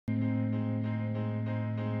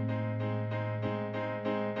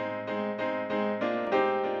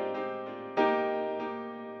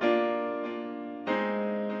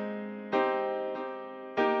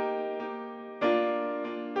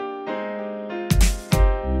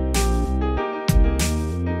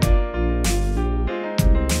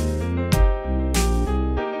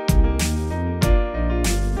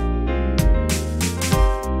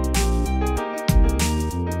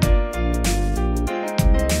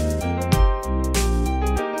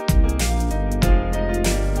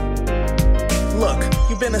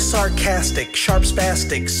been a sarcastic, sharp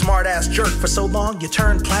spastic, smart-ass jerk for so long you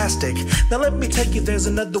turned plastic. Now let me tell you there's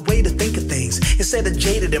another way to think of things. Instead of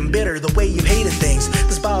jaded and bitter the way you've hated things,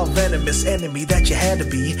 this bile venomous enemy that you had to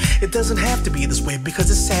be, it doesn't have to be this way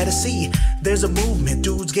because it's sad to see. There's a movement,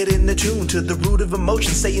 dudes getting attuned to the root of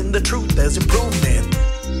emotion, saying the truth, there's improvement.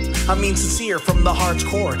 I mean sincere from the heart's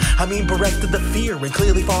core. I mean bereft of the fear and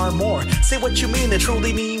clearly far more. Say what you mean and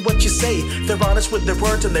truly mean what you say. They're honest with their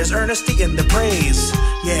words and there's earnesty in their praise.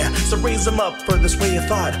 Yeah, so raise them up for this way of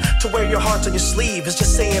thought. To wear your hearts on your sleeve is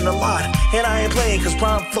just saying a lot. And I ain't playing cause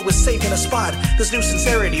rhyme flow is safe in a spot. This new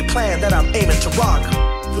sincerity plan that I'm aiming to rock.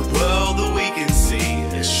 The world that we can see,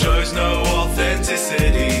 it shows no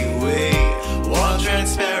authenticity. We want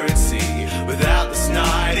transparency without the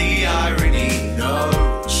snidey irony.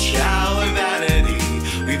 No shallow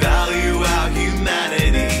vanity, we value our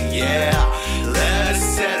humanity. Yeah, let us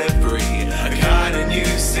set it free, a kind of new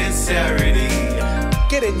sincerity.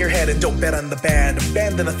 Get in your head and don't bet on the bad.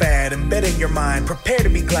 Abandon the fad and bet in your mind. Prepare to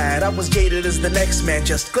be glad. I was jaded as the next man,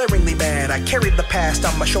 just glaringly mad. I carried the past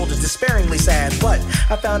on my shoulders, despairingly sad. But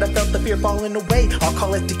I found I felt the fear falling away. I'll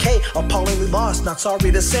call it decay, appallingly lost, not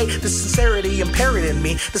sorry to say. This sincerity impaired in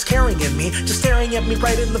me, this caring in me, just staring at me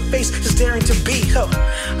right in the face, just daring to be.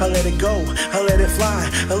 I let it go, I let it fly.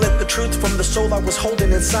 I let the truth from the soul I was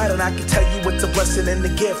holding inside. And I can tell you it's a blessing and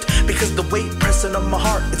a gift, because the weight pressing on my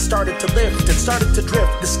heart, it started to lift, it started to drift.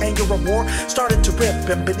 This anger of war started to rip,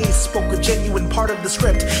 and beneath spoke a genuine part of the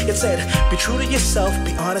script. It said, be true to yourself,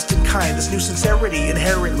 be honest and kind. This new sincerity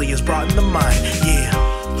inherently is brought in the mind. Yeah.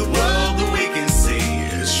 The world